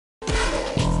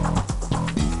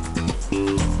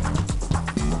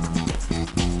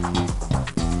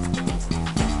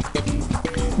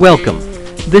Welcome.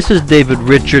 This is David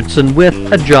Richardson with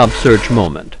A Job Search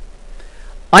Moment.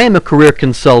 I am a career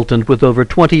consultant with over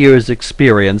 20 years'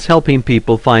 experience helping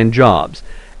people find jobs,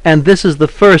 and this is the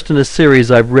first in a series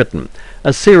I've written,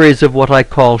 a series of what I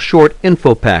call short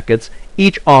info packets,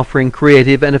 each offering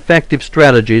creative and effective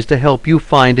strategies to help you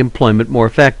find employment more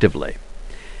effectively.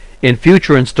 In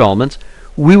future installments,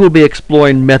 we will be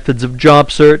exploring methods of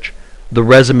job search, the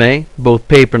resume, both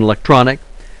paper and electronic,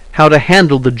 how to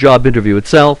handle the job interview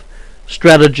itself,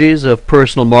 strategies of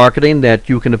personal marketing that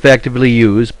you can effectively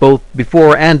use both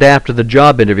before and after the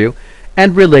job interview,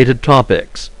 and related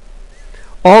topics.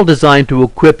 All designed to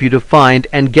equip you to find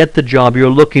and get the job you're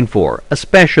looking for,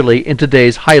 especially in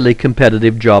today's highly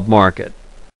competitive job market.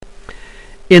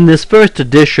 In this first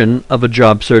edition of A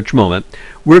Job Search Moment,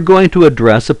 we're going to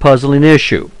address a puzzling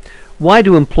issue. Why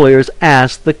do employers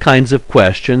ask the kinds of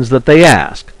questions that they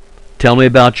ask? Tell me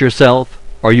about yourself.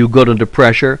 Are you good under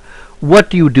pressure?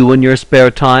 What do you do in your spare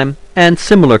time? And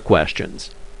similar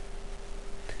questions.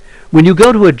 When you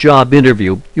go to a job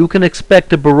interview, you can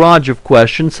expect a barrage of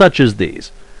questions such as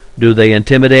these. Do they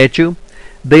intimidate you?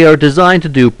 They are designed to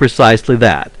do precisely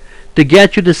that, to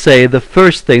get you to say the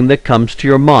first thing that comes to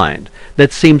your mind,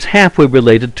 that seems halfway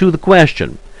related to the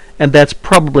question, and that's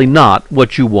probably not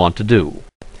what you want to do.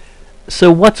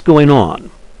 So what's going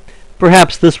on?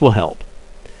 Perhaps this will help.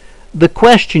 The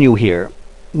question you hear,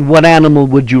 what animal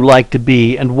would you like to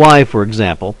be and why, for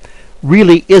example,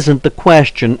 really isn't the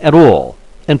question at all.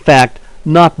 In fact,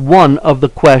 not one of the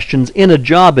questions in a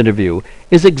job interview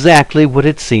is exactly what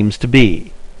it seems to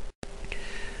be.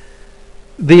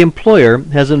 The employer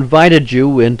has invited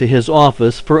you into his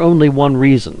office for only one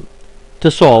reason: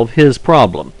 to solve his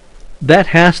problem. That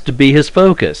has to be his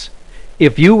focus.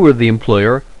 If you were the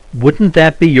employer, wouldn't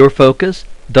that be your focus?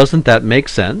 Doesn't that make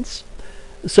sense?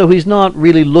 So he's not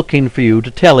really looking for you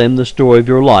to tell him the story of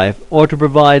your life or to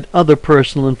provide other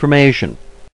personal information.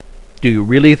 Do you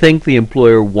really think the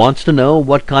employer wants to know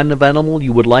what kind of animal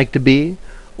you would like to be,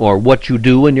 or what you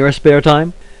do in your spare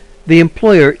time? The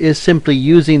employer is simply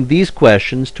using these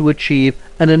questions to achieve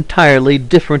an entirely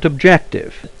different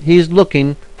objective. He's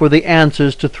looking for the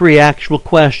answers to 3 actual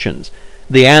questions.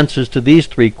 The answers to these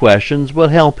 3 questions will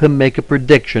help him make a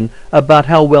prediction about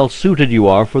how well suited you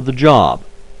are for the job.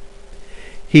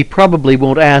 He probably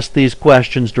won't ask these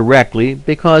questions directly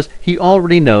because he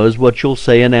already knows what you'll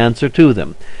say in answer to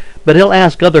them. But he'll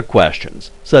ask other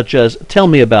questions, such as, tell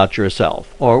me about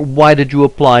yourself, or why did you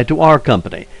apply to our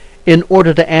company, in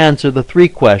order to answer the 3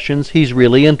 questions he's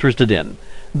really interested in.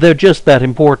 They're just that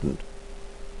important.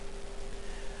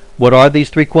 What are these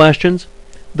 3 questions?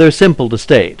 They're simple to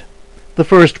state. The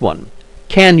first one,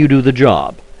 can you do the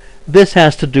job? This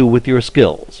has to do with your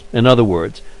skills. In other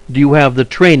words, do you have the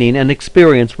training and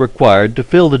experience required to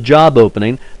fill the job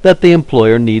opening that the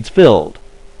employer needs filled?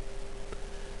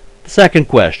 The second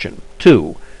question,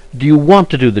 2, do you want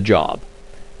to do the job?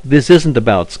 This isn't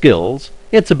about skills,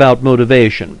 it's about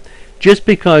motivation. Just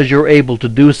because you're able to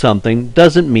do something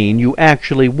doesn't mean you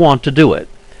actually want to do it.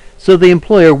 So the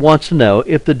employer wants to know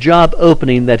if the job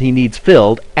opening that he needs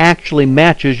filled actually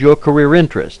matches your career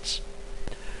interests.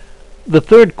 The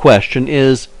third question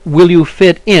is, will you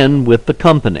fit in with the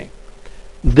company?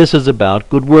 This is about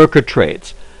good worker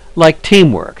traits, like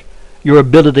teamwork, your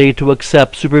ability to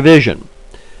accept supervision,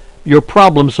 your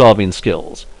problem-solving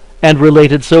skills, and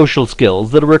related social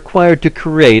skills that are required to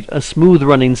create a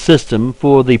smooth-running system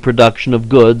for the production of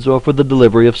goods or for the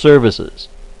delivery of services.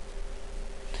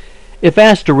 If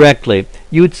asked directly,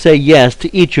 you'd say yes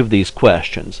to each of these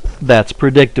questions. That's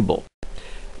predictable.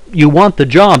 You want the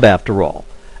job, after all,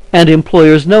 and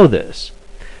employers know this.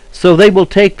 So they will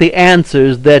take the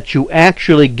answers that you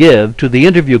actually give to the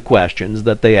interview questions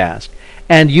that they ask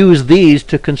and use these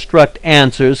to construct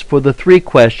answers for the 3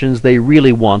 questions they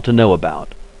really want to know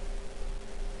about.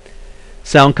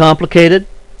 Sound complicated?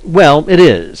 Well, it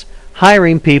is.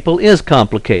 Hiring people is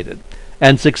complicated,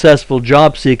 and successful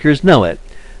job seekers know it,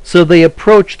 so they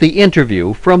approach the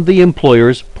interview from the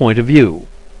employer's point of view.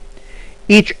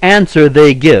 Each answer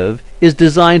they give is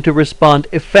designed to respond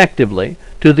effectively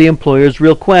to the employer's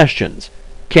real questions.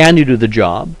 Can you do the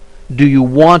job? Do you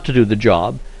want to do the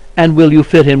job? And will you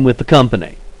fit in with the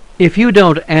company? If you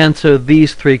don't answer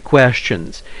these 3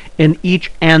 questions in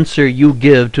each answer you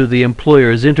give to the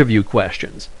employer's interview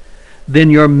questions, then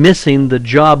you're missing the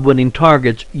job-winning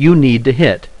targets you need to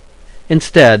hit.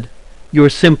 Instead, you're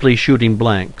simply shooting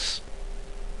blanks.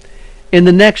 In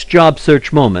the next job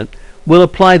search moment, we'll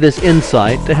apply this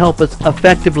insight to help us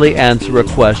effectively answer a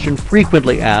question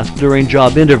frequently asked during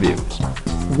job interviews.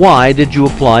 Why did you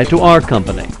apply to our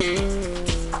company?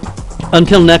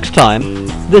 Until next time,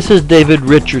 This is David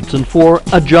Richardson for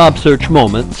A Job Search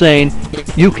Moment saying,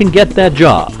 you can get that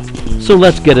job, so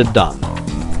let's get it done.